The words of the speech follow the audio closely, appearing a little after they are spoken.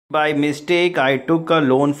By mistake, I took a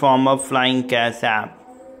loan from a flying cash app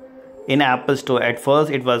in Apple Store. At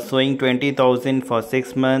first, it was showing 20,000 for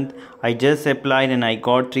 6 months. I just applied and I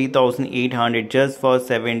got 3,800 just for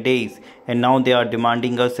 7 days, and now they are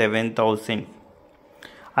demanding a 7,000.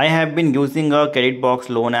 I have been using a credit box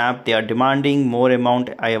loan app. They are demanding more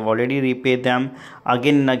amount. I have already repaid them.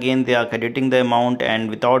 Again and again they are crediting the amount,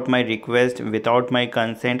 and without my request, without my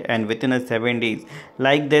consent, and within a 7 days.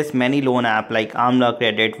 Like this, many loan app like Amla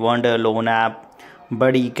Credit, Wonder Loan App,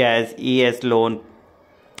 Buddy Cash, ES Loan,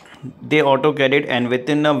 they auto credit, and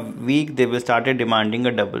within a week they will started demanding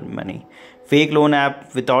a double money. Fake loan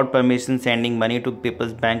app without permission sending money to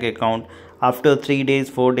people's bank account. After 3 days,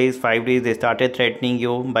 4 days, 5 days, they started threatening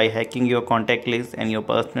you by hacking your contact list and your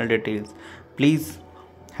personal details. Please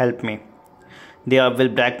help me. They will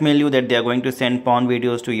blackmail you that they are going to send porn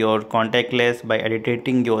videos to your contact list by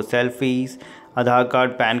editing your selfies, Aadhaar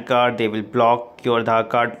card, PAN card. They will block your Aadhaar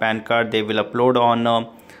card, PAN card. They will upload on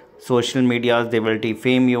social medias. They will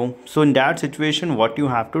defame you. So in that situation, what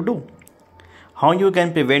you have to do? How you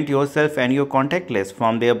can prevent yourself and your contact list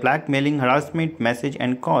from their blackmailing, harassment, message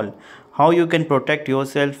and call? How you can protect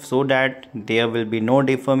yourself so that there will be no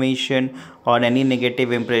defamation or any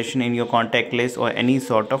negative impression in your contact list or any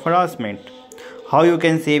sort of harassment? How you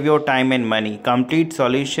can save your time and money? Complete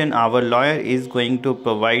solution our lawyer is going to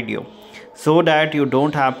provide you, so that you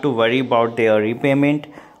don't have to worry about their repayment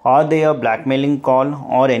or their blackmailing call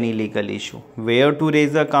or any legal issue. Where to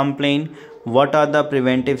raise a complaint? What are the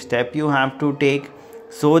preventive steps you have to take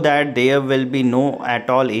so that there will be no at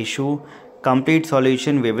all issue? Complete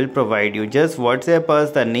solution we will provide you. Just WhatsApp us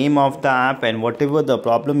the name of the app and whatever the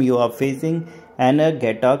problem you are facing and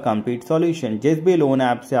get a complete solution. जिस भी loan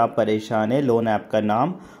app से आप परेशान है, loan app का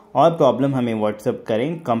नाम और problem हमें व्हाट्सएप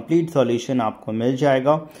करें, कंप्लीट सॉल्यूशन आपको मिल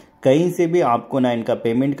जाएगा। कहीं से भी आपको ना इनका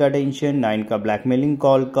पेमेंट का टेंशन, ना इनका ब्लैकमेलिंग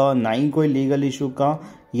कॉल का, ना ही कोई लीगल इशू का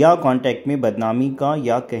या कॉन्टैक्ट में बदनामी का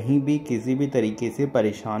या कहीं भी किसी भी तरीके से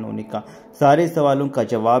परेशान होने का। सारे सवालों का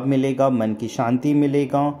जवाब मिलेगा, मन की शांति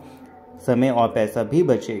मिलेगा, समय और पैसा भी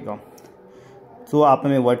बचेगा। तो आप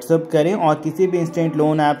हमें व्हाट्सएप करें और किसी भी इंस्टेंट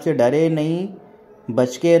लोन ऐप से डरे नहीं,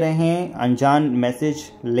 बच के रहें। अनजान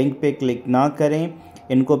मैसेज लिंक पे क्लिक ना करें,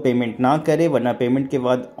 इनको पेमेंट ना करें, वरना पेमेंट के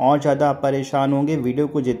बाद और ज़्यादा आप परेशान होंगे। वीडियो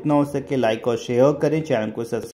को जितना हो सके लाइक और शेयर करें, चैनल को सब्सक्राइब